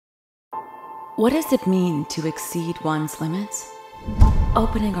What does it mean to exceed one's limits?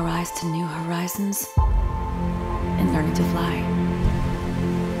 Opening our eyes to new horizons and learning to fly.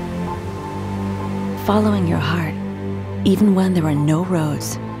 Following your heart, even when there are no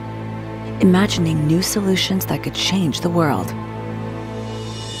roads. Imagining new solutions that could change the world.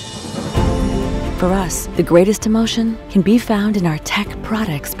 For us, the greatest emotion can be found in our tech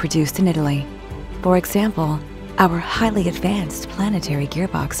products produced in Italy. For example, our highly advanced planetary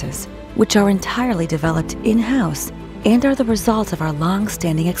gearboxes, which are entirely developed in-house and are the result of our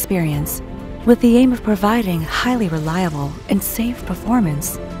long-standing experience, with the aim of providing highly reliable and safe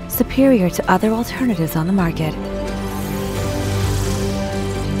performance, superior to other alternatives on the market.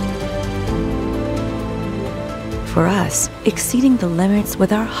 For us, exceeding the limits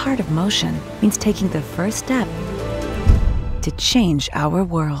with our heart of motion means taking the first step to change our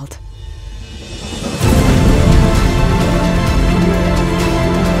world.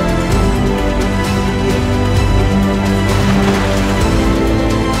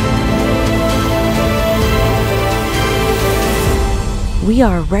 We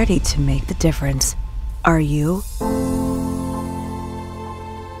are ready to make the difference. Are you?